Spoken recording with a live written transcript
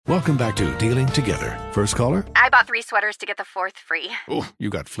Welcome back to Dealing Together. First caller? I bought 3 sweaters to get the 4th free. Oh, you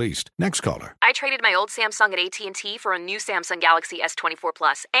got fleeced. Next caller? I traded my old Samsung at AT&T for a new Samsung Galaxy S24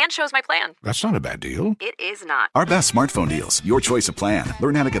 Plus and chose my plan. That's not a bad deal. It is not. Our best smartphone deals. Your choice of plan.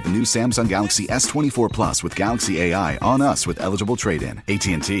 Learn how to get the new Samsung Galaxy S24 Plus with Galaxy AI on us with eligible trade-in.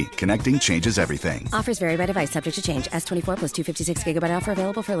 AT&T. Connecting changes everything. Offers vary by device. Subject to change. S24 plus 256 gigabyte offer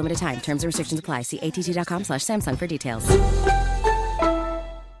available for a limited time. Terms and restrictions apply. See att.com/Samsung for details.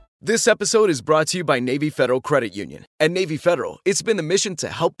 This episode is brought to you by Navy Federal Credit Union. At Navy Federal, it's been the mission to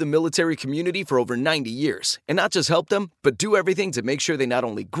help the military community for over 90 years. And not just help them, but do everything to make sure they not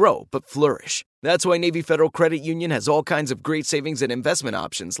only grow, but flourish. That's why Navy Federal Credit Union has all kinds of great savings and investment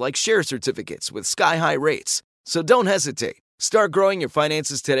options like share certificates with sky-high rates. So don't hesitate. Start growing your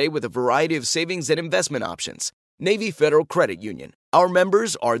finances today with a variety of savings and investment options. Navy Federal Credit Union. Our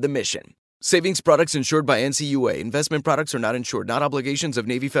members are the mission. Savings products insured by NCUA. Investment products are not insured, not obligations of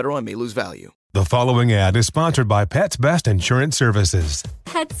Navy Federal and may lose value. The following ad is sponsored by Pets Best Insurance Services.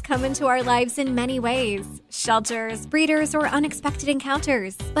 Pets come into our lives in many ways. Shelters, breeders, or unexpected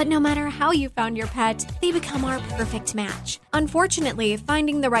encounters. But no matter how you found your pet, they become our perfect match. Unfortunately,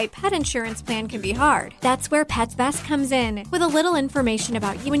 finding the right pet insurance plan can be hard. That's where Pets Best comes in. With a little information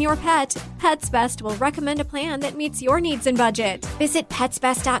about you and your pet, Pets Best will recommend a plan that meets your needs and budget. Visit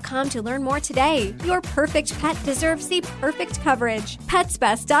PetsBest.com to learn more today. Your perfect pet deserves the perfect coverage.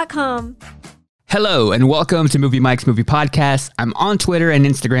 PetsBest.com. Hello and welcome to Movie Mike's Movie Podcast. I'm on Twitter and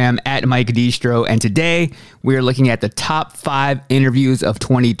Instagram at Mike Distro, and today we are looking at the top 5 interviews of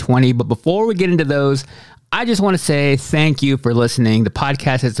 2020. But before we get into those, I just want to say thank you for listening. The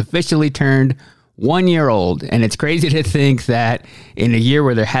podcast has officially turned 1 year old, and it's crazy to think that in a year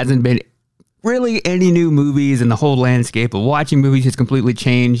where there hasn't been really any new movies and the whole landscape of watching movies has completely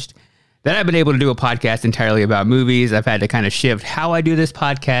changed, that I've been able to do a podcast entirely about movies. I've had to kind of shift how I do this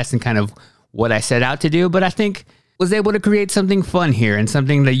podcast and kind of what I set out to do, but I think was able to create something fun here and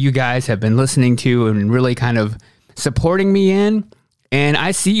something that you guys have been listening to and really kind of supporting me in. And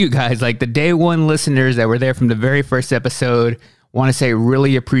I see you guys, like the day one listeners that were there from the very first episode, want to say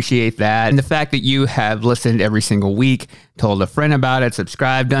really appreciate that. And the fact that you have listened every single week, told a friend about it,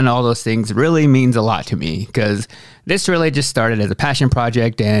 subscribed, done all those things really means a lot to me, because this really just started as a passion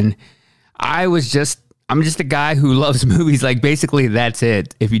project, and I'm just a guy who loves movies. Like, basically, that's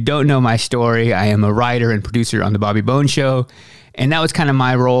it. If you don't know my story, I am a writer and producer on The Bobby Bones Show. And that was kind of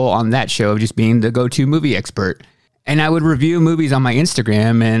my role on that show, just being the go-to movie expert. And I would review movies on my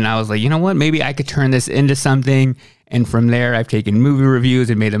Instagram, and I was like, you know what? Maybe I could turn this into something. And from there, I've taken movie reviews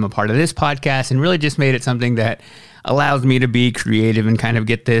and made them a part of this podcast and really just made it something that allows me to be creative and kind of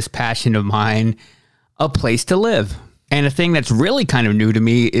get this passion of mine a place to live. And a thing that's really kind of new to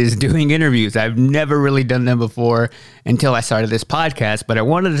me is doing interviews. I've never really done them before until I started this podcast, but I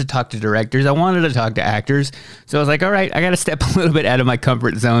wanted to talk to directors. I wanted to talk to actors. So I was like, all right, I got to step a little bit out of my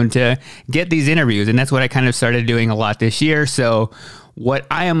comfort zone to get these interviews. And that's what I kind of started doing a lot this year. So what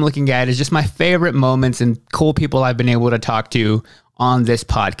I am looking at is just my favorite moments and cool people I've been able to talk to on this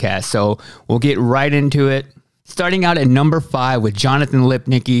podcast. So we'll get right into it. Starting out at number 5 with Jonathan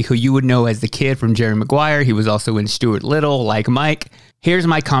Lipnicki, who you would know as the kid from Jerry Maguire. He was also in Stuart Little, like Mike. Here's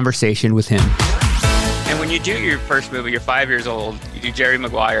my conversation with him. And when you do your first movie, you're 5 years old, you do Jerry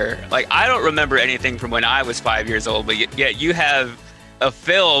Maguire. Like, I don't remember anything from when I was 5 years old, but yet you have a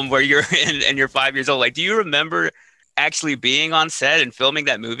film where you're in and you're 5 years old. Like, do you remember actually being on set and filming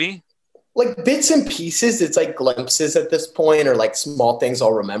that movie? Like bits and pieces, it's like glimpses at this point, or like small things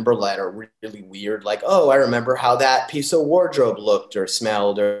I'll remember that are really weird. Like, oh, I remember how that piece of wardrobe looked or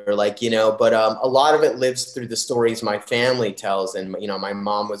smelled, or like, you know, but a lot of it lives through the stories my family tells. And, you know, my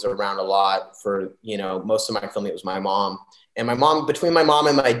mom was around a lot for, you know, most of my filming, it was my mom. And my mom, between my mom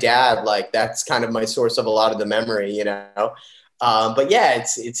and my dad, like that's kind of my source of a lot of the memory, you know. But yeah,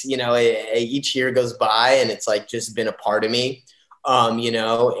 it's you know, each year goes by and it's like just been a part of me. You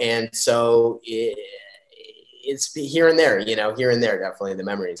know, and so it's here and there, you know, here and there, definitely the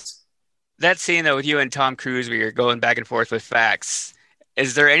memories. That scene though with you and Tom Cruise where you're going back and forth with facts,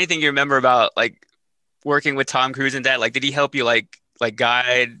 is there anything you remember about like working with Tom Cruise and that? Like, did he help you like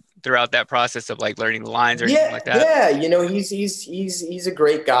guide throughout that process of like learning the lines or anything like that? Yeah, you know, he's a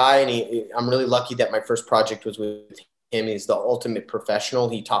great guy, and I'm really lucky that my first project was with him. He's the ultimate professional.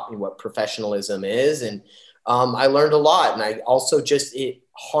 He taught me what professionalism is, and I learned a lot, and I also it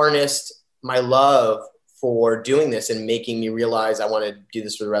harnessed my love for doing this and making me realize I want to do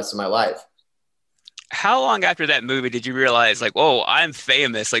this for the rest of my life. How long after that movie did you realize like, whoa, I'm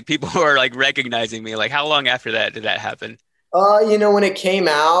famous? Like people are like recognizing me. Like how long after that did that happen? When it came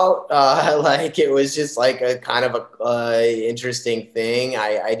out, like it was just like a kind of a interesting thing.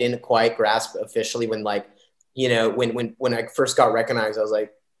 I didn't quite grasp officially when like, when I first got recognized, I was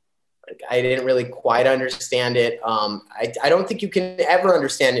like I didn't really quite understand it. I don't think you can ever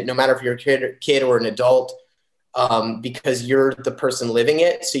understand it, no matter if you're a kid or an adult, because you're the person living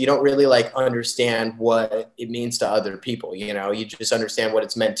it. So you don't really like understand what it means to other people. You just understand what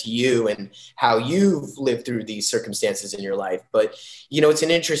it's meant to you and how you've lived through these circumstances in your life. But, it's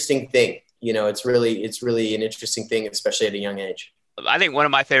an interesting thing. It's really an interesting thing, especially at a young age. I think one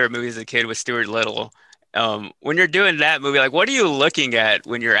of my favorite movies as a kid was Stuart Little. When you're doing that movie, like, what are you looking at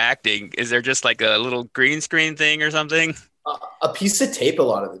when you're acting? Is there just like a little green screen thing or something? A piece of tape a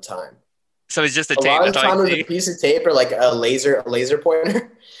lot of the time. So it's just a tape. A lot of the time it was a piece of tape or like a laser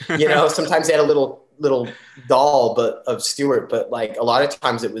pointer. Sometimes they had a little doll of Stuart, but like a lot of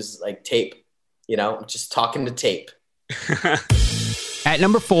times it was like tape. Just talking to tape. At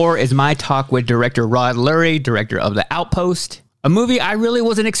number 4 is my talk with director Rod Lurie, director of The Outpost. A movie I really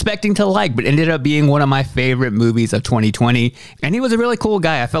wasn't expecting to like, but ended up being one of my favorite movies of 2020. And he was a really cool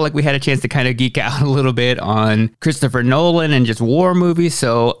guy. I felt like we had a chance to kind of geek out a little bit on Christopher Nolan and just war movies.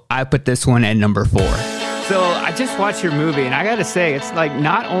 So I put this one at number 4. So I just watched your movie, and I got to say, it's like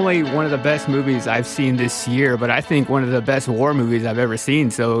not only one of the best movies I've seen this year, but I think one of the best war movies I've ever seen.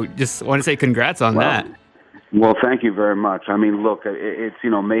 So just want to say congrats on that. Well, thank you very much. I mean, look, it's,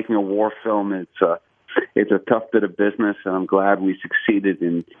 making a war film, it's a tough bit of business, and I'm glad we succeeded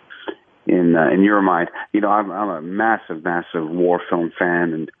in your mind. I'm a massive war film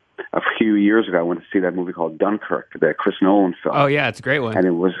fan, and a few years ago I went to see that movie called Dunkirk, that Chris Nolan film. Oh yeah, it's a great one. And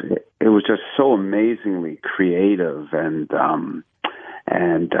it was just so amazingly creative and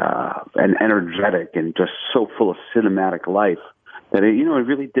energetic and just so full of cinematic life that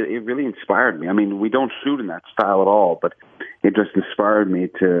it really inspired me. I mean, we don't shoot in that style at all, but it just inspired me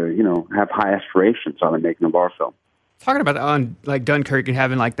to, have high aspirations on making a war film. Talking about on like Dunkirk and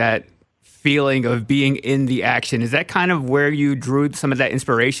having like that feeling of being in the action, is that kind of where you drew some of that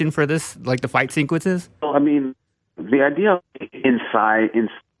inspiration for this, like the fight sequences? Well, I mean, the idea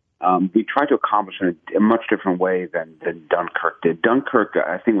we tried to accomplish in a much different way than Dunkirk did. Dunkirk,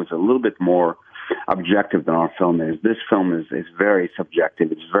 I think, was a little bit more objective than our film is. This film is very subjective.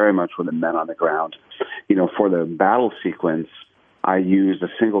 It's very much for the men on the ground. For the battle sequence, I used a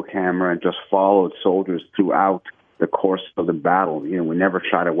single camera and just followed soldiers throughout the course of the battle. We never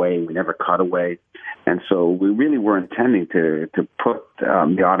shot away, we never cut away. And so we really were intending to put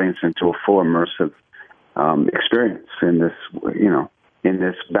the audience into a full immersive experience in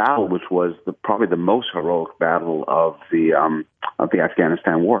this battle, which was probably the most heroic battle of the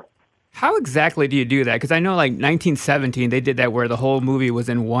Afghanistan war. How exactly do you do that? Because I know like 1917, they did that where the whole movie was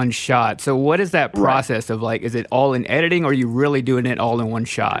in one shot. So what is that process of like, is it all in editing or are you really doing it all in one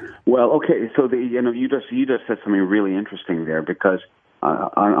shot? Well, okay. So you just said something really interesting there because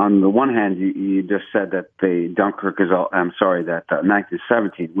on the one hand, you just said that Dunkirk is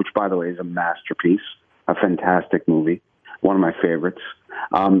 1917, which by the way is a masterpiece, a fantastic movie, one of my favorites,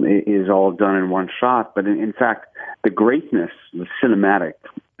 is all done in one shot. But in fact, the greatness, the cinematic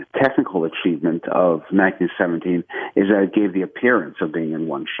technical achievement of 1917 is that it gave the appearance of being in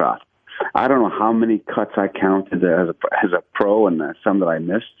one shot. I don't know how many cuts I counted as a pro and some that I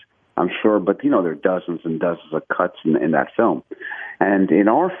missed, I'm sure, but there are dozens and dozens of cuts in that film. And in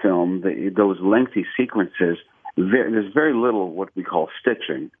our film, those lengthy sequences, there's very little what we call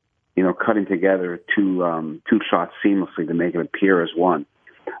stitching, cutting together two shots seamlessly to make it appear as one.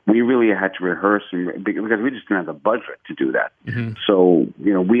 We really had to rehearse because we just didn't have the budget to do that. Mm-hmm. So,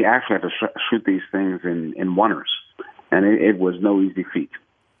 we actually had to shoot these things in oneers, and it was no easy feat.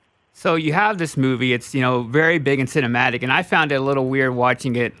 So you have this movie, it's, very big and cinematic, and I found it a little weird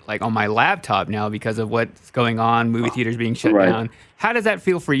watching it like on my laptop now because of what's going on, movie theaters being shut down. How does that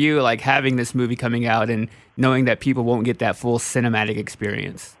feel for you, like having this movie coming out and knowing that people won't get that full cinematic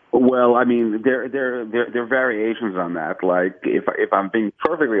experience? Well, I mean, there are variations on that. Like, if I'm being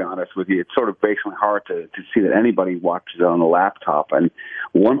perfectly honest with you, it sort of breaks my heart to see that anybody watches it on a laptop. And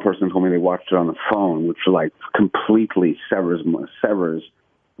one person told me they watched it on the phone, which like completely severs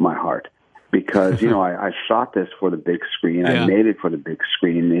my heart. Because, I shot this for the big screen. Yeah. I made it for the big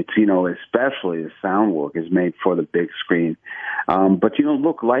screen. It's, especially the sound work is made for the big screen. But,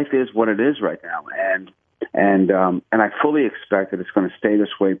 look, life is what it is right now. And I fully expect that it's going to stay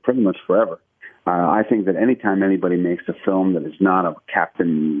this way pretty much forever. I think that anytime anybody makes a film that is not a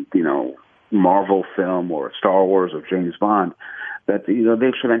Captain, Marvel film or Star Wars or James Bond, that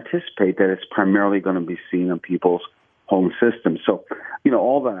they should anticipate that it's primarily going to be seen on people's home system. So,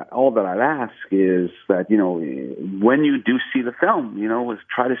 all that I'd ask is that, when you do see the film, is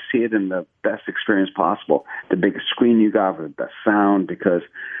try to see it in the best experience possible, the biggest screen you got, with the best sound, because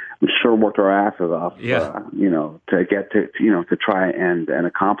we sure worked our asses off, to get to try and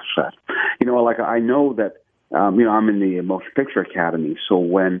accomplish that. I know that, I'm in the Motion Picture Academy, so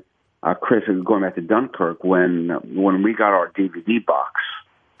when Chris, going back to Dunkirk, when we got our DVD box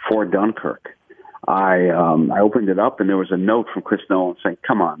for Dunkirk, I opened it up and there was a note from Chris Nolan saying,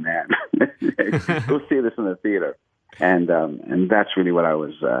 "Come on, man, go see this in the theater," and that's really what I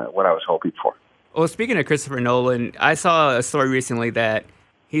was hoping for. Well, speaking of Christopher Nolan, I saw a story recently that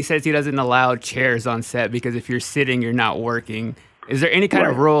he says he doesn't allow chairs on set because if you're sitting, you're not working. Is there any kind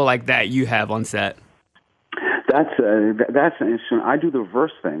of rule like that you have on set? That's interesting. I do the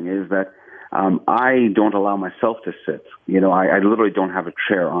reverse thing, is that I don't allow myself to sit. I literally don't have a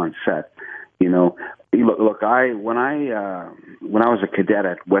chair on set. Look, when I was a cadet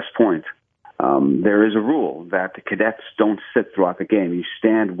at West Point, there is a rule that the cadets don't sit throughout the game. You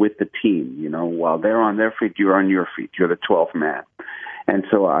stand with the team. While they're on their feet, you're on your feet. You're the 12th man. And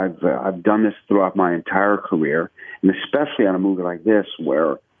so I've done this throughout my entire career, and especially on a movie like this,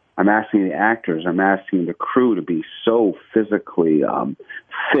 where I'm asking the actors, I'm asking the crew to be so physically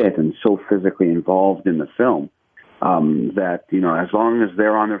fit and so physically involved in the film that, as long as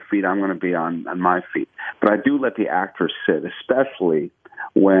they're on their feet, I'm going to be on my feet. But I do let the actors sit, especially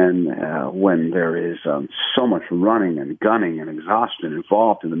when there is so much running and gunning and exhaustion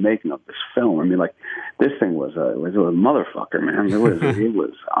involved in the making of this film. I mean, this thing was a motherfucker, man. It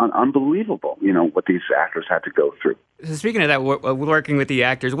was unbelievable, what these actors had to go through. So speaking of that, working with the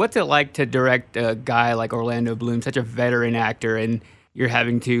actors, what's it like to direct a guy like Orlando Bloom, such a veteran actor, and you're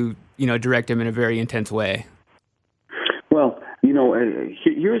having to, direct him in a very intense way? Well,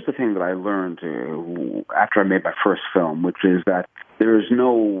 here's the thing that I learned after I made my first film, which is that there's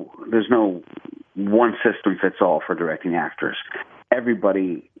no one system fits all for directing actors.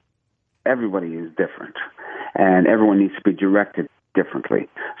 Everybody is different, and everyone needs to be directed differently.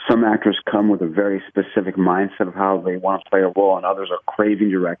 Some actors come with a very specific mindset of how they want to play a role, and others are craving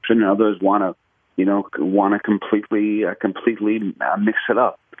direction, and others want to completely mix it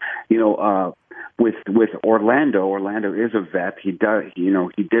up. With Orlando is a vet. He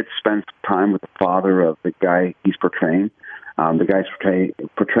did spend time with the father of the guy he's portraying. The guy he's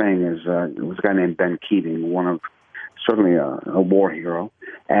portraying was a guy named Ben Keating, certainly a war hero,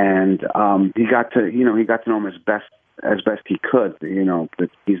 and he got to know him as best he could. That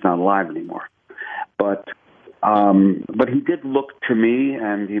he's not alive anymore, but he did look to me,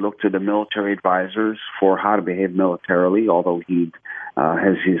 and he looked to the military advisors for how to behave militarily. Although he's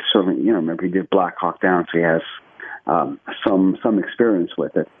certainly, remember, he did Black Hawk Down, so he has some experience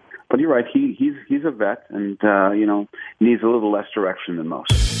with it. But you're right, he's a vet, and needs a little less direction than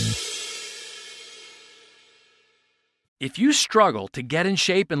most. If you struggle to get in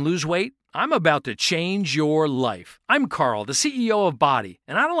shape and lose weight, I'm about to change your life. I'm Carl, the CEO of Body,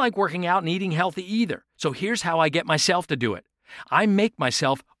 and I don't like working out and eating healthy either. So here's how I get myself to do it. I make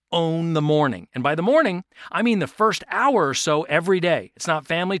myself own the morning. And by the morning, I mean the first hour or so every day. It's not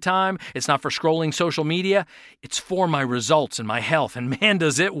family time. It's not for scrolling social media. It's for my results and my health. And man,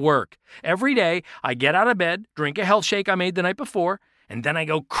 does it work. Every day, I get out of bed, drink a health shake I made the night before, and then I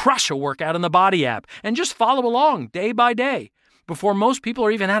go crush a workout in the Body app and just follow along day by day. Before most people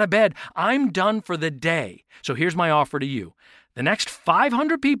are even out of bed, I'm done for the day. So here's my offer to you. The next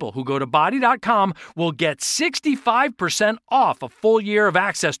 500 people who go to Body.com will get 65% off a full year of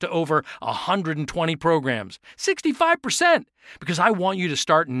access to over 120 programs. 65%! Because I want you to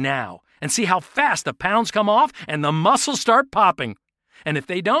start now and see how fast the pounds come off and the muscles start popping. And if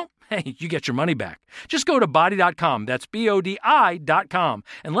they don't, hey, you get your money back. Just go to Body.com, that's BODI.com,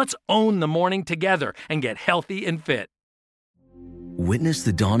 and let's own the morning together and get healthy and fit. Witness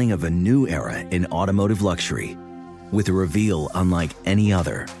the dawning of a new era in automotive luxury with a reveal unlike any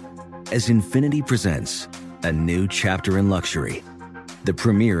other as Infiniti presents a new chapter in luxury, the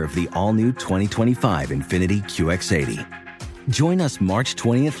premiere of the all-new 2025 Infiniti QX80. Join us March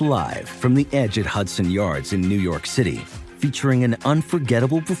 20th live from the Edge at Hudson Yards in New York City, featuring an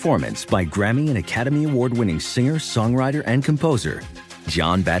unforgettable performance by Grammy and Academy Award-winning singer, songwriter, and composer,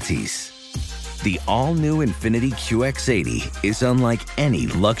 Jon Batiste. The all-new Infiniti QX80 is unlike any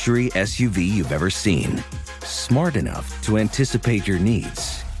luxury SUV you've ever seen. Smart enough to anticipate your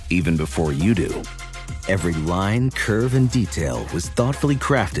needs, even before you do. Every line, curve, and detail was thoughtfully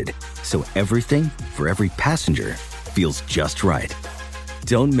crafted, so everything for every passenger feels just right.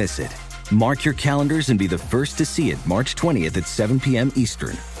 Don't miss it. Mark your calendars and be the first to see it March 20th at 7 p.m.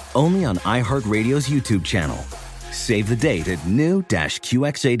 Eastern, only on iHeartRadio's YouTube channel. Save the date at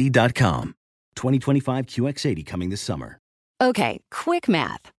new-QX80.com. 2025 QX80 coming this summer. Okay, quick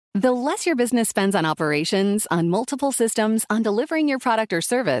math. The less your business spends on operations, on multiple systems, on delivering your product or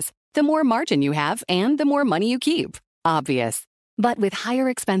service, the more margin you have and the more money you keep. Obvious. But with higher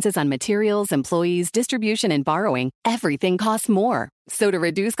expenses on materials, employees, distribution, and borrowing, everything costs more. So to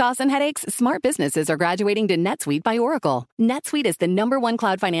reduce costs and headaches, smart businesses are graduating to NetSuite by Oracle. NetSuite is the #1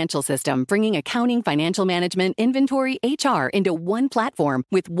 cloud financial system, bringing accounting, financial management, inventory, HR into one platform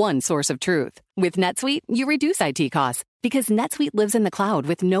with one source of truth. With NetSuite, you reduce IT costs because NetSuite lives in the cloud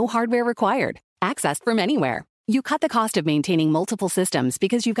with no hardware required, accessed from anywhere. You cut the cost of maintaining multiple systems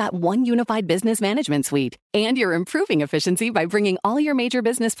because you've got one unified business management suite. And you're improving efficiency by bringing all your major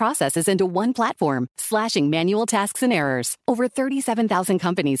business processes into one platform, slashing manual tasks and errors. Over 37,000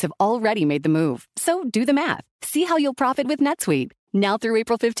 companies have already made the move. So do the math. See how you'll profit with NetSuite. Now through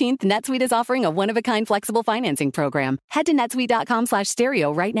April 15th, NetSuite is offering a one-of-a-kind flexible financing program. Head to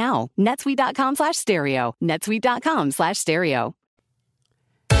netsuite.com/stereo right now. netsuite.com/stereo. netsuite.com/stereo.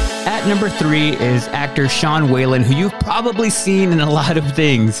 At number 3 is actor Sean Whalen, who you've probably seen in a lot of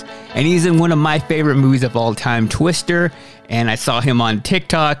things. And he's in one of my favorite movies of all time, Twister. And I saw him on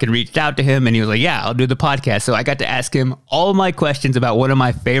TikTok and reached out to him, and he was like, yeah, I'll do the podcast. So I got to ask him all my questions about one of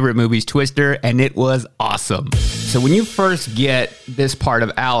my favorite movies, Twister, and it was awesome. So when you first get this part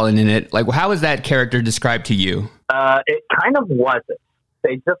of Alan in it, like, how was that character described to you? It kind of wasn't.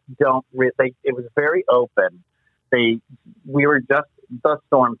 They just don't, it was very open. We were just the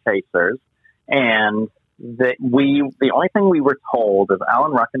storm chasers, and the only thing we were told is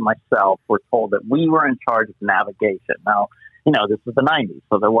Alan Ruck and myself were told that we were in charge of navigation. Now, this was the 90s,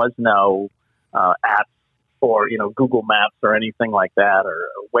 so there was no apps for, Google Maps or anything like that, or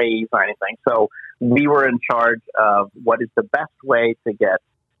Waze or anything. So we were in charge of what is the best way to get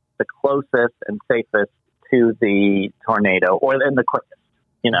the closest and safest to the tornado, or in the quickest,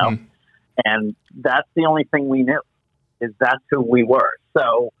 Mm-hmm. And that's the only thing we knew, is that's who we were.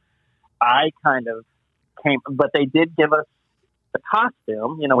 So I kind of but they did give us the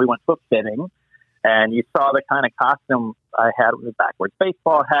costume. We went foot fitting, and you saw the kind of costume I had with the backwards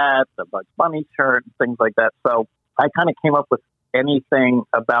baseball hat, the Bugs Bunny shirt, and things like that. So I kind of came up with anything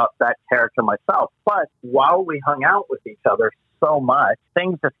about that character myself. But while we hung out with each other so much,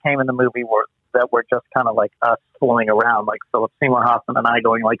 things just came in the movie that were just kind of like us fooling around, like Philip Seymour Hoffman and I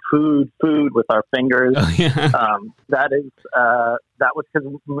going like food with our fingers. Oh, yeah. That was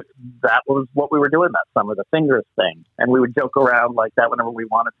because that was what we were doing that summer, the fingers thing. And we would joke around like that whenever we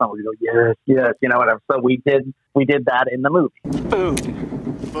wanted something. We'd go, yes, whatever. So we did that in the movie. Food.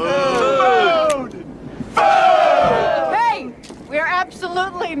 Hey, we're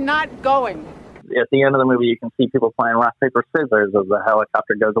absolutely not going. At the end of the movie, you can see people playing rock, paper, scissors as the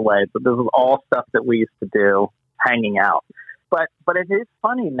helicopter goes away. But this is all stuff that we used to do hanging out. But it is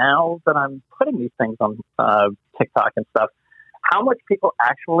funny now that I'm putting these things on TikTok and stuff, how much people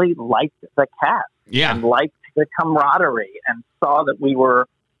actually liked the cast and liked the camaraderie and saw that we were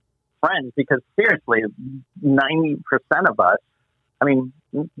friends. Because seriously, 90% of us, I mean,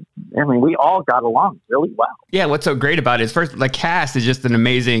 we all got along really well. Yeah, what's so great about it is, first, the cast is just an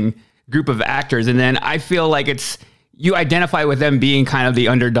amazing group of actors, and then I feel like you identify with them being kind of the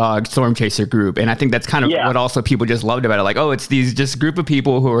underdog storm chaser group, and I think that's kind of what also people just loved about it. Like, oh, it's these just group of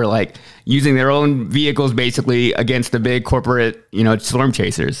people who are like using their own vehicles basically against the big corporate, storm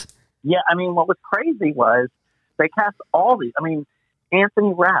chasers. Yeah, I mean, what was crazy was they cast all these. I mean,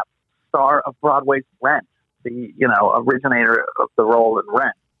 Anthony Rapp, star of Broadway's Rent, the originator of the role in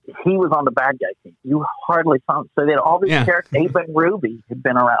Rent. He was on the bad guy team. You hardly saw him. So they had all these characters. Aben Ruby had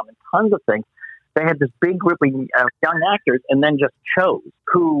been around in tons of things. They had this big group of young actors, and then just chose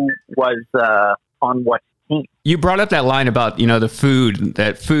who was on what team. You brought up that line about,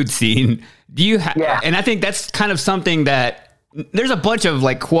 that food scene. Do you and I think that's kind of something that there's a bunch of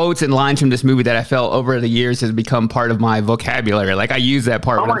like quotes and lines from this movie that I felt over the years has become part of my vocabulary. Like I use that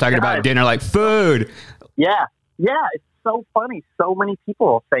part when I'm talking about dinner, like food. Yeah. It's so funny. So many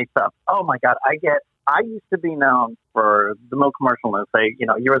people say stuff. Oh my God. I used to be known for the milk commercial and say,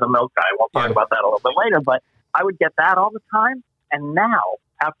 you're the milk guy. We'll talk about that a little bit later, but I would get that all the time. And now,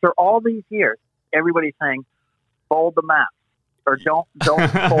 after all these years, everybody's saying, fold the map, or don't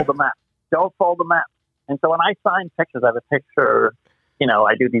fold the map. Don't fold the map. And so when I sign pictures, I have a picture,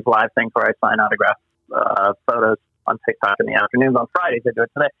 I do these live things where I sign autograph photos on TikTok in the afternoons. On Fridays, I do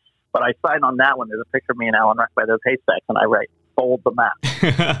it today. But I sign on that one. There's a picture of me and Alan Ruck by those haystacks, and I write, fold the map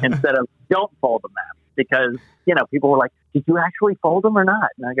instead of don't fold the map. because, you know, people were like, did you actually fold them or not?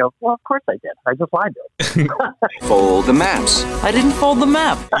 And I go, well, of course I did. I just lied to them. Fold the maps. I didn't fold the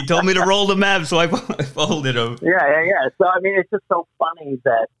map. You told me to roll the map, so I folded them. Yeah. So, I mean, it's just so funny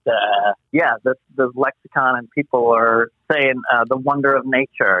that, the lexicon and people are saying the wonder of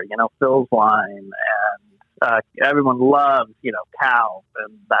nature, you know, Phil's line, and everyone loves, you know, cow,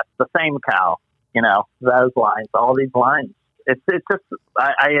 and that's the same cow, you know, those lines, all these lines. It's just,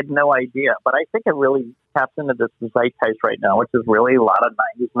 I had no idea, but I think it really taps into this zeitgeist right now, which is really a lot of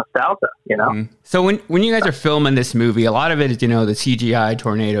 90s nostalgia, you know? Mm-hmm. So when you guys are filming this movie, a lot of it is, you know, the CGI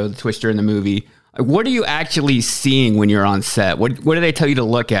tornado, the twister in the movie. What are you actually seeing when you're on set? What do they tell you to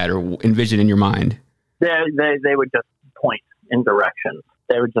look at or envision in your mind? They would just point in directions.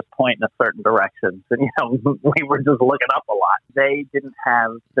 They would just point in a certain direction. And, you know, we were just looking up a lot. There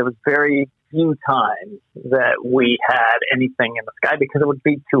was very few times that we had anything in the sky because it would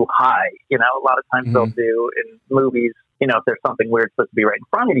be too high. You know, a lot of times they'll do in movies, you know, if there's something weird supposed to be right in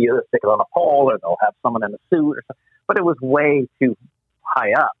front of you, they'll stick it on a pole or they'll have someone in a suit or something. But it was way too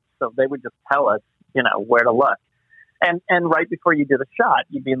high up. So they would just tell us, you know, where to look. And right before you did a shot,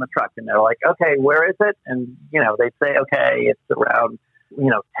 you'd be in the truck and they're like, okay, where is it? And, you know, they'd say, okay, it's around,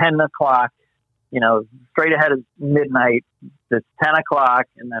 you know, 10 o'clock, you know, straight ahead is midnight. It's 10 o'clock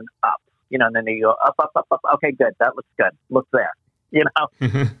and then up, you know, and then you go up. Okay, good. That looks good. Look there, you know,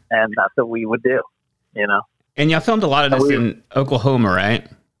 and that's what we would do, you know. And y'all filmed a lot of this in Oklahoma, right?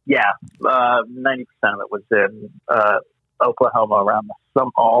 Yeah. 90% of it was in Oklahoma,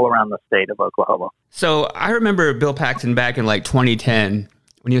 all around the state of Oklahoma. So I remember Bill Paxton back in like 2010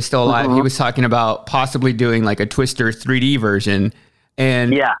 when he was still alive. He was talking about possibly doing like a Twister 3D version.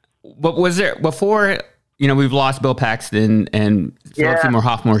 And but was there before? You know, we've lost Bill Paxton and Philip Seymour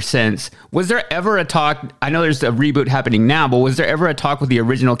Hoffman since. Was there ever a talk? I know there's a reboot happening now, but was there ever a talk with the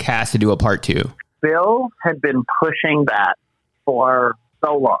original cast to do a part 2? Bill had been pushing that for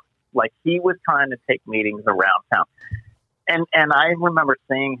so long. Like he was trying to take meetings around town. And I remember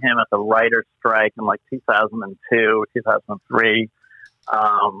seeing him at the writer's strike in like 2002, 2003.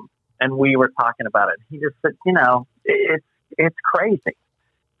 And we were talking about it. He just said, you know, it's crazy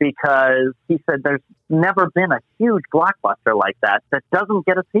because he said there's never been a huge blockbuster like that doesn't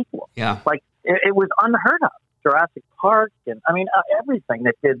get a sequel. Yeah. Like it was unheard of. Jurassic Park and I mean, everything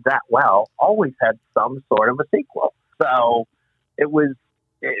that did that well always had some sort of a sequel. So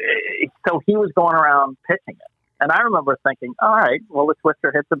so he was going around pitching it. And I remember thinking, all right, well, the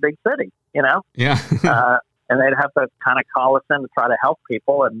Twister hits a big city, you know? Yeah. And they'd have to kind of call us in to try to help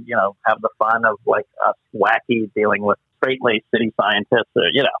people and, you know, have the fun of like us wacky dealing with straight-laced city scientists. Or,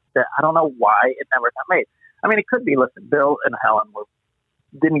 you know, I don't know why it never got made. I mean, it could be, listen, Bill and Helen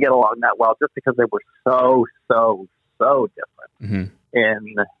didn't get along that well just because they were so different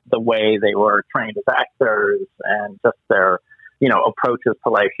in the way they were trained as actors and just their, you know, approaches to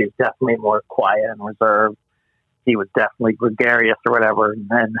life. She's definitely more quiet and reserved. He was definitely gregarious or whatever, and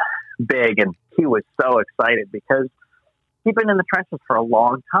then big. And he was so excited because he'd been in the trenches for a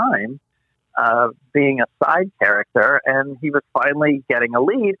long time, being a side character, and he was finally getting a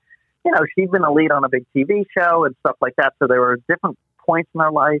lead. You know, she'd been a lead on a big TV show and stuff like that. So there were different points in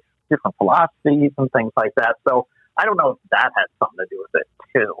their life, different philosophies and things like that. So I don't know if that had something to do with it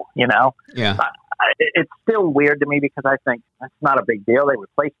too, you know? Yeah. It's still weird to me because I think that's not a big deal. They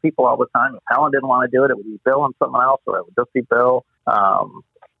replace people all the time. If Helen didn't want to do it, it would be Bill and someone else, or it would just be Bill, or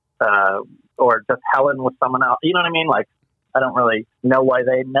just Helen with someone else. You know what I mean? Like, I don't really know why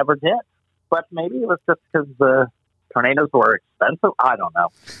they never did. But maybe it was just because the tornadoes were expensive. I don't know.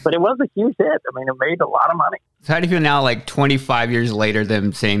 But it was a huge hit. I mean, it made a lot of money. So how do you feel now, like 25 years later,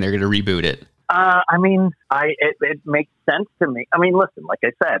 them saying they're going to reboot it? I mean, it makes sense to me. I mean, listen, like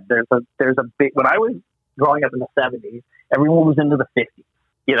I said, there's a big, when I was growing up in the 70s, everyone was into the 50s,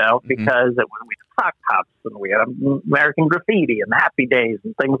 you know, because we had Sock Tops and we had American Graffiti and Happy Days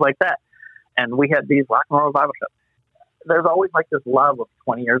and things like that. And we had these rock and roll revival shows. There's always like this love of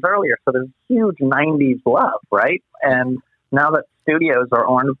 20 years earlier. So there's huge 90s love, right? And now that studios are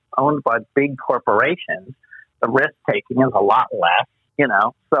owned by big corporations, the risk taking is a lot less, you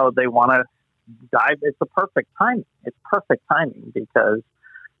know, so they want to dive. It's the perfect timing. It's perfect timing because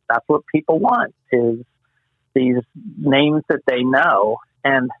that's what people want is these names that they know.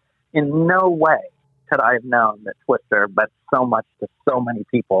 And in no way could I have known that Twister meant so much to so many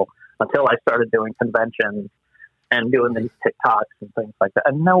people until I started doing conventions and doing these TikToks and things like that.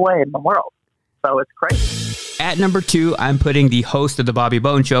 And no way in the world. So it's crazy. At number 2, I'm putting the host of the Bobby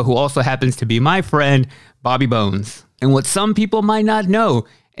Bones Show, who also happens to be my friend, Bobby Bones. And what some people might not know,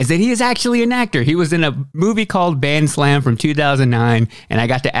 is that he is actually an actor. He was in a movie called Band Slam from 2009, and I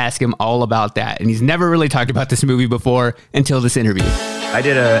got to ask him all about that. And he's never really talked about this movie before until this interview. I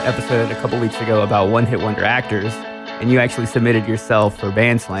did an episode a couple weeks ago about one-hit wonder actors, and you actually submitted yourself for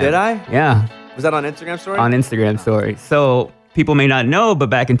Band Slam. Did I? Yeah. Was that on Instagram Story? On Instagram Story. So people may not know, but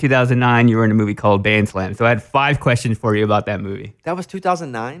back in 2009, you were in a movie called Band Slam. So I had 5 questions for you about that movie. That was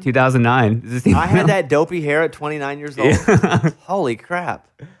 2009? 2009. I had that dopey hair at 29 years old. Yeah. Holy crap.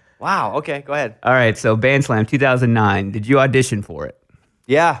 Wow. Okay, go ahead. All right, so Band Slam 2009. Did you audition for it?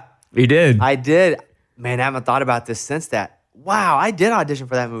 Yeah. You did? I did. Man, I haven't thought about this since that. Wow, I did audition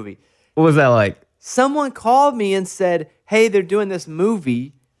for that movie. What was that like? Someone called me and said, hey, they're doing this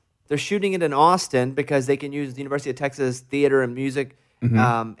movie. They're shooting it in Austin because they can use the University of Texas theater and music.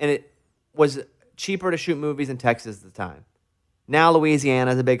 Mm-hmm. And it was cheaper to shoot movies in Texas at the time. Now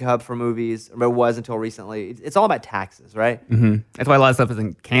Louisiana is a big hub for movies, or it was until recently. It's all about taxes, right? Mm-hmm. That's why a lot of stuff is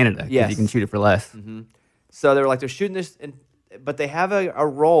in Canada, because yes. you can shoot it for less. Mm-hmm. So they were like, they're shooting this, but they have a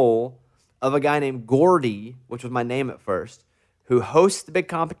role of a guy named Gordy, which was my name at first, who hosts the big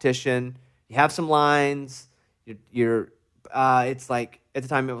competition. You have some lines. It's like, at the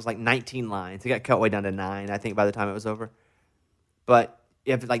time it was like 19 lines. It got cut way down to 9, I think, by the time it was over. But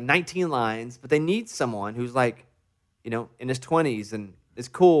you have like 19 lines, but they need someone who's like, in his 20s and is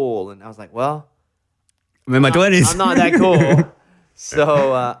cool. And I was like, well, I'm in my 20s. I'm not that cool.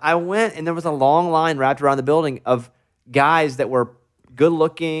 So I went, and there was a long line wrapped around the building of guys that were good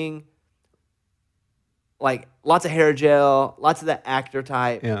looking, like lots of hair gel, lots of that actor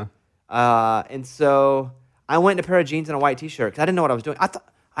type. Yeah. And so I went in a pair of jeans and a white t-shirt because I didn't know what I was doing.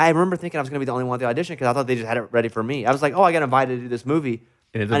 I remember thinking I was going to be the only one at the audition because I thought they just had it ready for me. I was like, oh, I got invited to do this movie.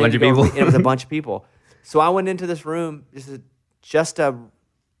 And it's a bunch of people. It was a bunch of people. So I went into this room. This is just a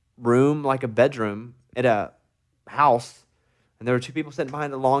room, like a bedroom at a house. And there were 2 people sitting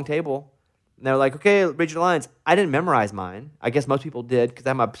behind a long table. And they were like, okay, read your lines. I didn't memorize mine. I guess most people did because I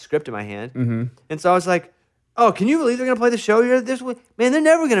had my script in my hand. Mm-hmm. And so I was like, oh, can you believe they're going to play the show here this week? Man, they're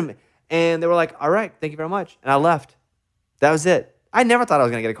never going to. And they were like, all right, thank you very much. And I left. That was it. I never thought I was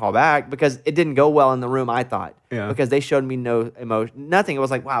going to get a call back because it didn't go well in the room, I thought. Yeah. Because they showed me no emotion, nothing. It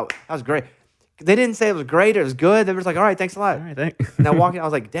was like, wow, that was great. They didn't say it was great or it was good. They were just like, all right, thanks a lot. All right, thanks. And I walked in, I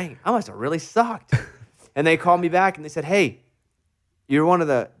was like, dang, I must have really sucked. And they called me back and they said, hey, you're one of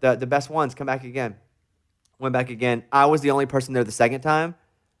the best ones. Come back again. Went back again. I was the only person there the second time.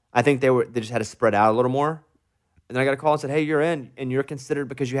 I think they just had to spread out a little more. And then I got a call and said, hey, you're in, and you're considered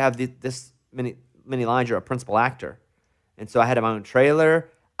because you have this many lines. You're a principal actor. And so I had my own trailer.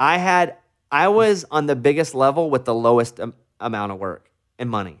 I was on the biggest level with the lowest amount of work and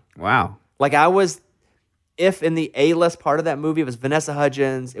money. Wow. Like if in the A-list part of that movie, it was Vanessa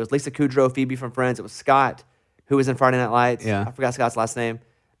Hudgens, it was Lisa Kudrow, Phoebe from Friends, it was Scott, who was in Friday Night Lights. Yeah. I forgot Scott's last name.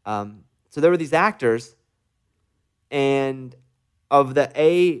 So there were these actors, and of the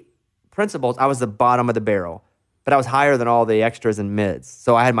A principals, I was the bottom of the barrel. But I was higher than all the extras and mids.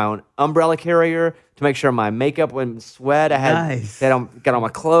 So I had my own umbrella carrier to make sure my makeup wouldn't sweat. I had got all my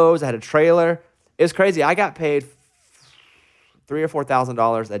clothes. I had a trailer. It was crazy. I got paid $3,000 or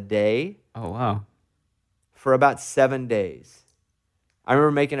 $4,000 a day. Oh, wow. For about 7 days. I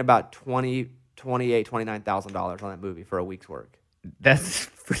remember making about $29,000 on that movie for a week's work. That's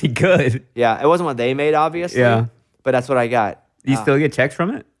pretty good. Yeah, it wasn't what they made, obviously. Yeah. But that's what I got. Do you still get checks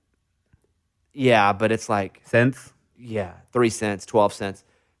from it? Yeah, but it's like cents. Yeah, 3 cents, 12 cents.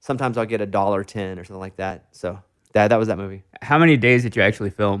 Sometimes I'll get $1.10 or something like that. So that was that movie. How many days did you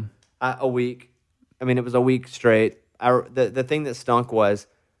actually film? A week. I mean, it was a week straight. The thing that stunk was,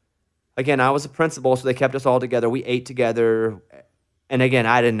 again, I was a principal, so they kept us all together. We ate together, and again,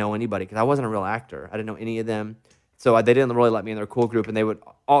 I didn't know anybody because I wasn't a real actor. I didn't know any of them, so they didn't really let me in their cool group. And they would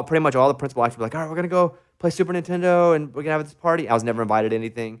pretty much all the principal actors were like, "All right, we're gonna go play Super Nintendo, and we're gonna have this party." I was never invited to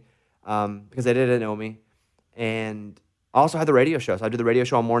anything. Because they didn't know me. And I also had the radio show. So I'd do the radio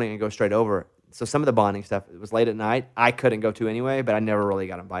show all morning and go straight over. So some of the bonding stuff, it was late at night. I couldn't go to anyway, but I never really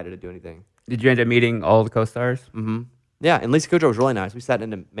got invited to do anything. Did you end up meeting all the co-stars? Mm-hmm. Yeah, and Lisa Kudrow was really nice. We sat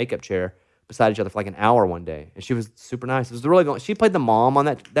in a makeup chair beside each other for like an hour one day. And she was super nice. It was really she played the mom on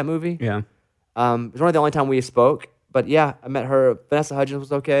that movie. Yeah. It was really the only time we spoke. But yeah, I met her. Vanessa Hudgens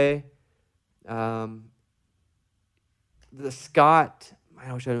was okay. The Scott...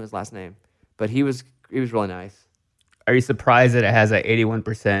 I wish I knew his last name, but he was really nice. Are you surprised that it has an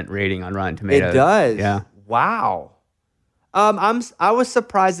 81% rating on Rotten Tomatoes? It does. Yeah. Wow. I was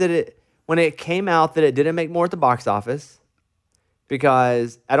surprised that when it came out that it didn't make more at the box office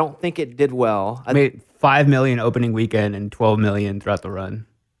because I don't think it did well. It made $5 million opening weekend and $12 million throughout the run.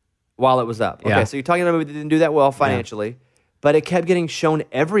 While it was up. Okay, yeah. so you're talking about a movie that didn't do that well financially, but it kept getting shown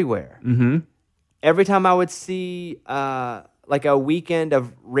everywhere. Mm-hmm. Every time I would see like a weekend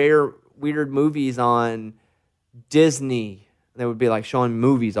of rare, weird movies on Disney, they would be like showing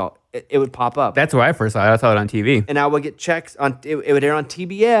movies. It would pop up. That's where I first saw it. I saw it on TV. And I would get checks on. It would air on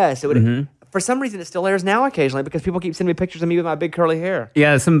TBS. It would. For some reason, it still airs now occasionally because people keep sending me pictures of me with my big curly hair.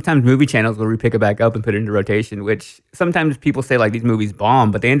 Yeah, sometimes movie channels will pick it back up and put it into rotation, which sometimes people say like these movies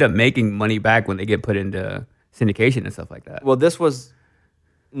bomb, but they end up making money back when they get put into syndication and stuff like that. Well, this was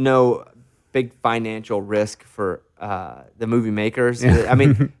no big financial risk for the movie makers. I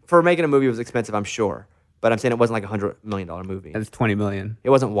mean, for making a movie, it was expensive, I'm sure. But I'm saying it wasn't like $100 million movie. It's $20 million. It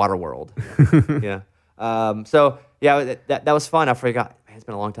wasn't Waterworld. Yeah. So, yeah, that was fun. I forgot. Man, it's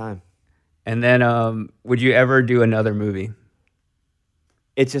been a long time. And then would you ever do another movie?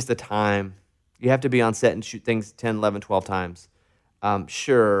 It's just the time. You have to be on set and shoot things 10, 11, 12 times.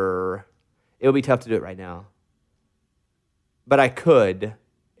 Sure. It would be tough to do it right now. But I could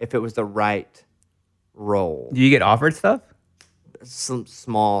if it was the right role. Do you get offered stuff? Some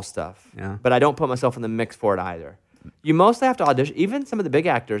small stuff. Yeah. But I don't put myself in the mix for it either. You mostly have to audition. Even some of the big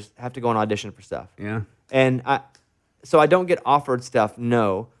actors have to go and audition for stuff. Yeah. And so I don't get offered stuff,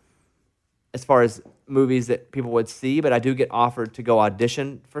 no, as far as movies that people would see, but I do get offered to go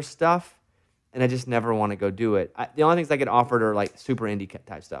audition for stuff, and I just never want to go do it. The only things I get offered are like super indie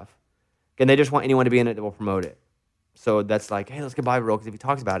type stuff. And they just want anyone to be in it that will promote it. So that's like, hey, let's get Bobby Roll, because if he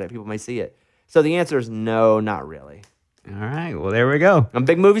talks about it, people may see it. So the answer is no, not really. All right, well, there we go. I'm a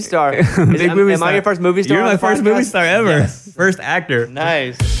big movie star. Am I your first movie star? You're my first movie star ever. Yes. First actor.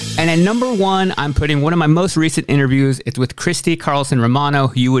 Nice. And at number one, I'm putting one of my most recent interviews. It's with Christy Carlson Romano,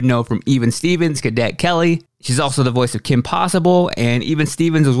 who you would know from Even Stevens, Cadet Kelly. She's also the voice of Kim Possible, and Even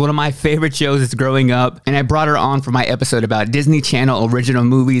Stevens was one of my favorite shows as growing up. And I brought her on for my episode about Disney Channel original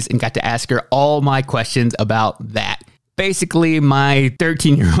movies and got to ask her all my questions about that. Basically, my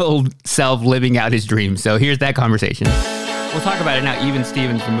 13-year-old self living out his dreams. So here's that conversation. We'll talk about it now, Even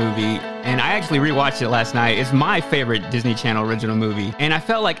Stevens, the movie. And I actually rewatched it last night. It's my favorite Disney Channel original movie. And I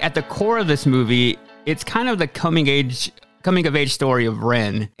felt like at the core of this movie, it's kind of the coming of age story of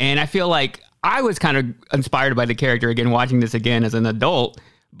Ren. And I feel like I was kind of inspired by the character again, watching this again as an adult.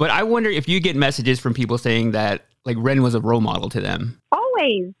 But I wonder if you get messages from people saying that like Ren was a role model to them.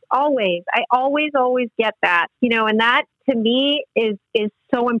 Always. I always get that, and that to me is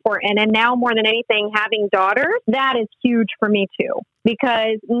so important. And now more than anything, having daughters, that is huge for me too,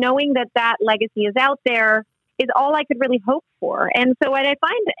 because knowing that legacy is out there is all I could really hope for. And so what I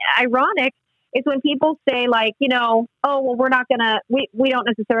find ironic is when people say like, oh, well, we don't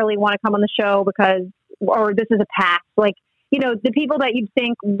necessarily want to come on the show because, or this is a pass. Like, the people that you'd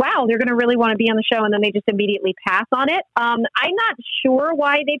think, wow, they're going to really want to be on the show, and then they just immediately pass on it. I'm not sure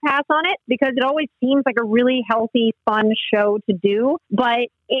why they pass on it, because it always seems like a really healthy, fun show to do. But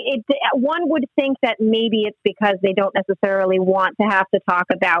one would think that maybe it's because they don't necessarily want to have to talk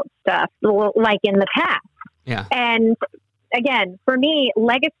about stuff like in the past. Yeah. And again, for me,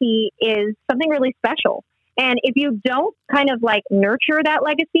 legacy is something really special. And if you don't kind of like nurture that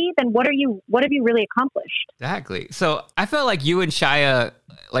legacy, then what have you really accomplished? Exactly. So I felt like you and Shia,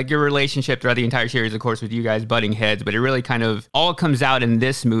 like your relationship throughout the entire series, of course, with you guys butting heads, but it really kind of all comes out in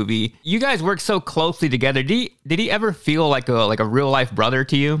this movie. You guys work so closely together. Did he ever feel like a real life brother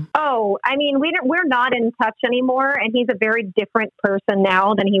to you? Oh, I mean, we're not in touch anymore, and he's a very different person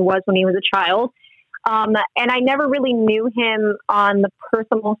now than he was when he was a child. And I never really knew him on the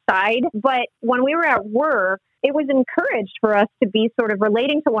personal side, but when we were at work, it was encouraged for us to be sort of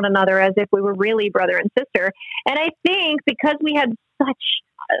relating to one another as if we were really brother and sister. And I think because we had such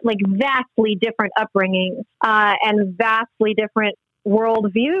like vastly different upbringings, and vastly different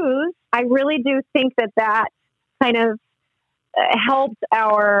worldviews, I really do think that kind of helped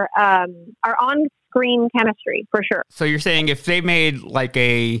our on-screen chemistry for sure. So you're saying if they made like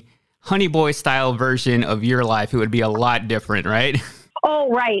a Honey Boy style version of your life, it would be a lot different, right?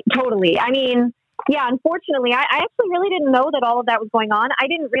 Oh, right. Totally. I mean, yeah, unfortunately, I actually really didn't know that all of that was going on. I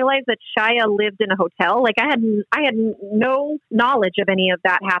didn't realize that Shia lived in a hotel. Like I had no knowledge of any of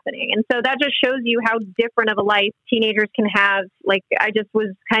that happening. And so that just shows you how different of a life teenagers can have. Like I just was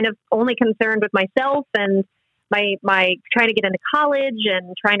kind of only concerned with myself and my trying to get into college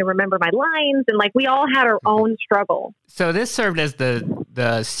and trying to remember my lines. And like, we all had our own struggle. So this served as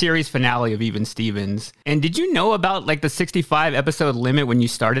the series finale of Even Stevens. And did you know about like the 65 episode limit when you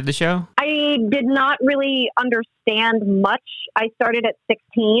started the show? I did not really understand much. I started at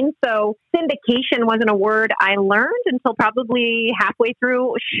 16. So syndication wasn't a word I learned until probably halfway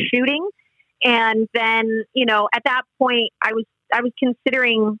through shooting. And then, at that point I was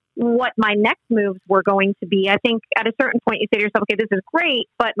considering what my next moves were going to be. I think at a certain point you say to yourself, okay, this is great,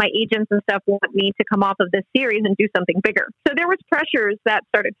 but my agents and stuff want me to come off of this series and do something bigger. So there was pressures that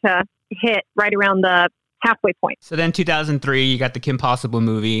started to hit right around the halfway point. So then 2003, you got the Kim Possible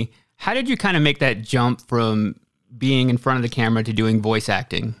movie. How did you kind of make that jump from being in front of the camera to doing voice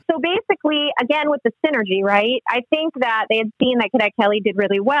acting? So basically, again, with the synergy, right? I think that they had seen that Cadet Kelly did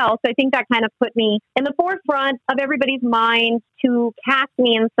really well. So I think that kind of put me in the forefront of everybody's mind to cast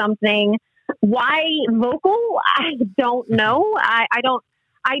me in something. Why vocal? I don't know. I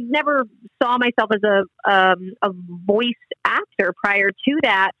never saw myself as a voice actor prior to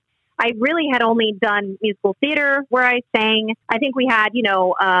that. I really had only done musical theater where I sang. I think we had,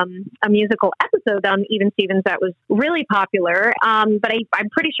 a musical episode on Even Stevens that was really popular. But I'm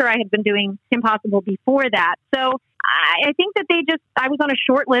pretty sure I had been doing Kim Possible before that. So I think that I was on a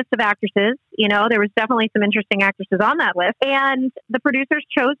short list of actresses. There was definitely some interesting actresses on that list. And the producers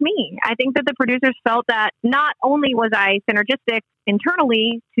chose me. I think that the producers felt that not only was I synergistic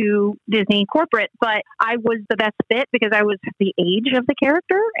internally to Disney corporate, but I was the best fit because I was the age of the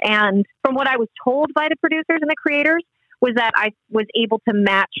character. And from what I was told by the producers and the creators, was that I was able to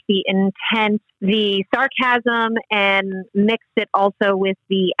match the intent, the sarcasm, and mix it also with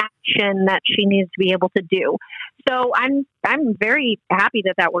the action that she needs to be able to do. So I'm very happy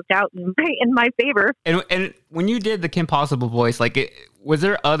that worked out in my favor. And when you did the Kim Possible voice, was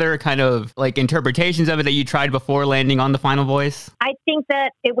there other kind of interpretations of it that you tried before landing on the final voice? I think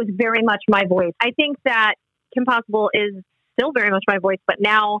that it was very much my voice. I think that Kim Possible is still very much my voice, but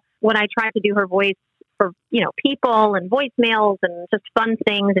now when I try to do her voice for, people and voicemails and just fun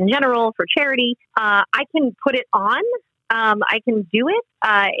things in general for charity, I can put it on. I can do it.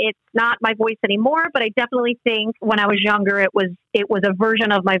 It's not my voice anymore, but I definitely think when I was younger, it was a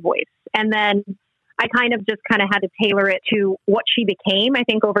version of my voice. And then I kind of had to tailor it to what she became. I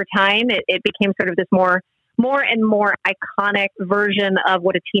think over time, it became sort of this more and more iconic version of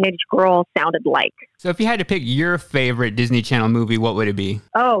what a teenage girl sounded like. So if you had to pick your favorite Disney Channel movie, what would it be?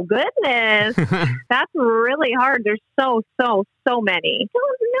 Oh, goodness. That's really hard. There's so many. I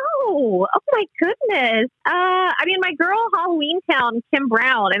don't know. Oh, my goodness. My girl, Halloween Town, Kim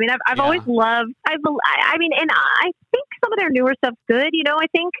Brown. I've always loved, and I think some of their newer stuff's good. I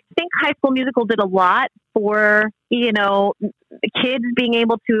think High School Musical did a lot for, kids being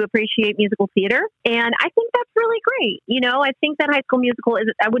able to appreciate musical theater. And I think that's really great. I think that High School Musical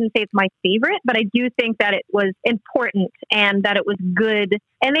I wouldn't say it's my favorite, but I do think that it was important and that it was good.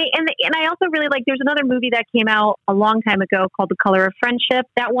 And I also really there's another movie that came out a long time ago called The Color of Friendship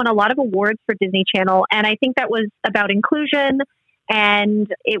that won a lot of awards for Disney Channel. And I think that was about inclusion.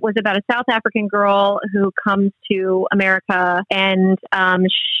 And it was about a South African girl who comes to America and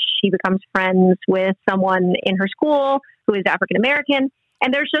she becomes friends with someone in her school who is African American.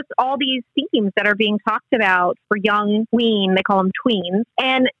 And there's just all these themes that are being talked about for young tween. They call them tweens.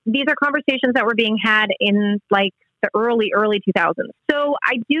 And these are conversations that were being had in the early 2000s. So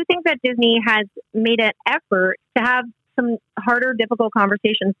I do think that Disney has made an effort to have some harder, difficult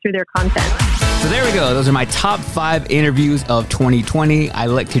conversations through their content. So there we go. Those are my top 5 interviews of 2020. I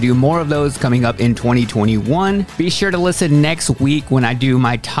like to do more of those coming up in 2021. Be sure to listen next week when I do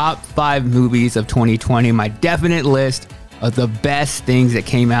my top 5 movies of 2020, my definite list of the best things that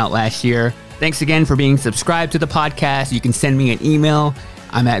came out last year. Thanks again for being subscribed to the podcast. You can send me an email.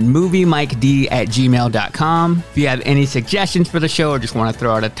 I'm at moviemiked@gmail.com. If you have any suggestions for the show or just want to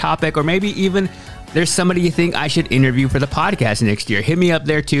throw out a topic, or maybe even there's somebody you think I should interview for the podcast next year, hit me up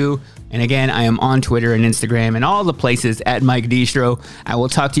there too. And again, I am on Twitter and Instagram and all the places at Mike Distro. I will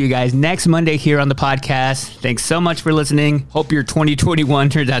talk to you guys next Monday here on the podcast. Thanks so much for listening. Hope your 2021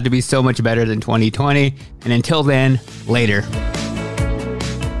 turns out to be so much better than 2020. And until then, later.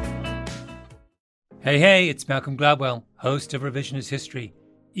 Hey, it's Malcolm Gladwell, host of Revisionist History.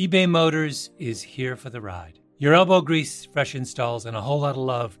 eBay Motors is here for the ride. Your elbow grease, fresh installs, and a whole lot of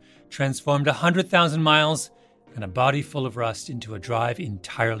love transformed 100,000 miles and a body full of rust into a drive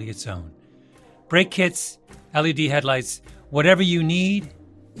entirely its own. Brake kits, LED headlights, whatever you need,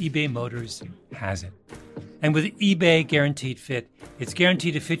 eBay Motors has it. And with eBay Guaranteed Fit, it's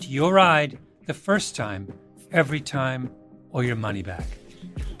guaranteed to fit your ride the first time, every time, or your money back.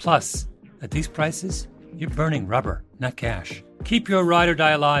 Plus, at these prices, you're burning rubber, not cash. Keep your ride or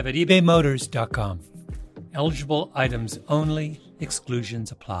die alive at ebaymotors.com. Eligible items only.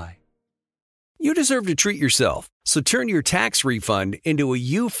 Exclusions apply. You deserve to treat yourself, so turn your tax refund into a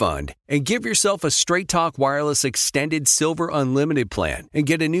U fund and give yourself a Straight Talk Wireless Extended Silver Unlimited plan and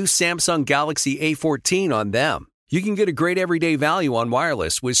get a new Samsung Galaxy A14 on them. You can get a great everyday value on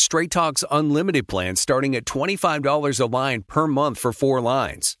wireless with Straight Talk's unlimited plan starting at $25 a line per month for 4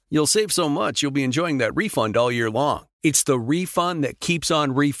 lines. You'll save so much you'll be enjoying that refund all year long. It's the refund that keeps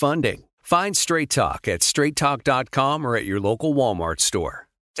on refunding. Find Straight Talk at straighttalk.com or at your local Walmart store.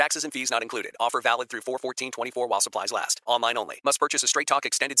 Taxes and fees not included. Offer valid through 4/14/24 while supplies last. Online only. Must purchase a Straight Talk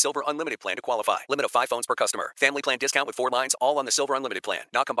Extended Silver Unlimited plan to qualify. Limit of 5 phones per customer. Family plan discount with 4 lines, all on the Silver Unlimited plan.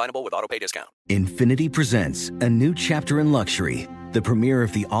 Not combinable with autopay discount. Infinity presents a new chapter in luxury. The premiere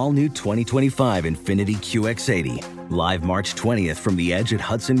of the all-new 2025 Infinity QX80. Live March 20th from the Edge at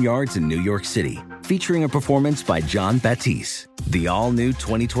Hudson Yards in New York City. Featuring a performance by John Batiste. The all-new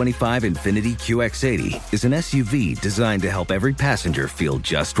 2025 Infinity QX80 is an SUV designed to help every passenger feel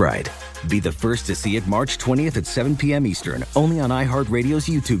just right. Be the first to see it March 20th at 7 p.m. Eastern, only on iHeartRadio's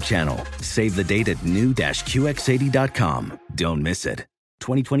YouTube channel. Save the date at new-QX80.com. Don't miss it.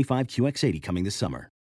 2025 QX80 coming this summer.